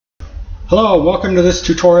Hello, welcome to this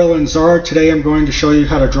tutorial in Xara. Today I'm going to show you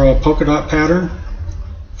how to draw a polka dot pattern.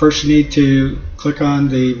 First you need to click on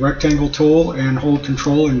the rectangle tool and hold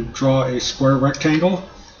control and draw a square rectangle.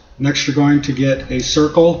 Next you're going to get a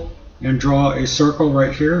circle and draw a circle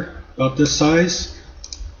right here about this size.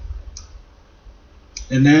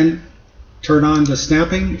 And then turn on the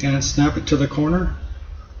snapping and snap it to the corner.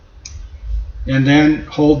 And then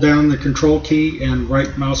hold down the control key and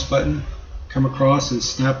right mouse button, come across and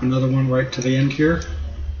snap another one right to the end here.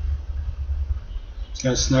 It's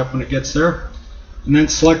going to snap when it gets there. And then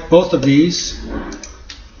select both of these,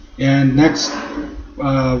 and next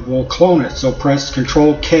we'll clone it. So press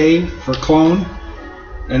Control K for clone,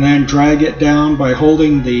 and then drag it down by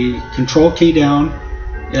holding the control key down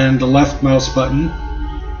and the left mouse button.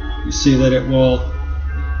 You see that it will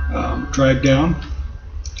drag down.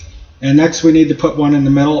 And next we need to put one in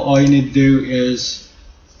the middle. All you need to do is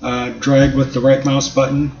drag with the right mouse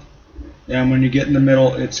button, and when you get in the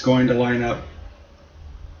middle it's going to line up.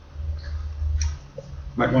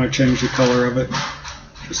 Might want to change the color of it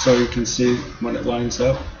just so you can see when it lines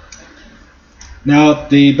up. Now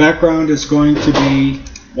the background is going to be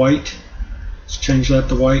white. Let's change that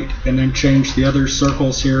to white, and then change the other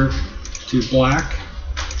circles here to black.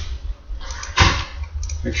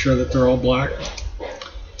 Make sure that they're all black.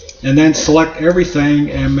 And then select everything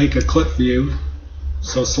and make a clip view.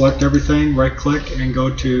 So select everything, right click, and go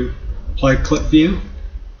to Apply Clip View.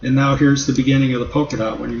 And now here's the beginning of the polka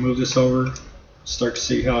dot. When you move this over, start to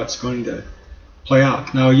see how it's going to play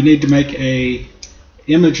out. Now you need to make a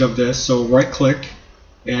image of this, so right click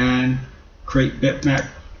and create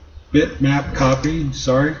bitmap copy.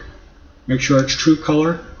 Make sure it's true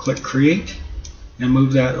color, click create, and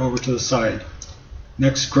move that over to the side.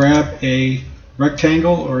 Next grab a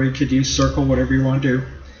rectangle, or you could use circle, whatever you want to do,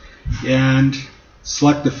 and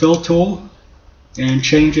select the fill tool and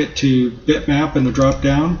change it to bitmap in the drop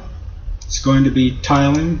down. It's going to be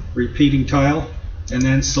tiling, repeating tile, and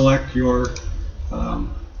then select your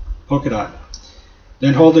polka dot.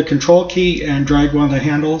 Then hold the control key and drag one of the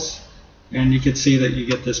handles, and you can see that you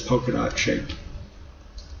get this polka dot shape.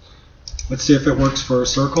 Let's see if it works for a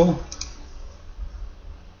circle.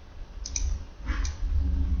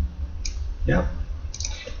 Yep.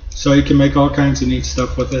 So you can make all kinds of neat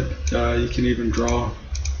stuff with it. You can even draw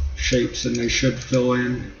shapes, and they should fill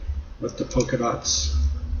in with the polka dots.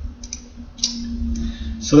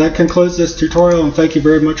 So that concludes this tutorial, and thank you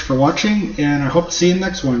very much for watching, and I hope to see you in the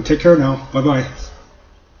next one. Take care now. Bye bye.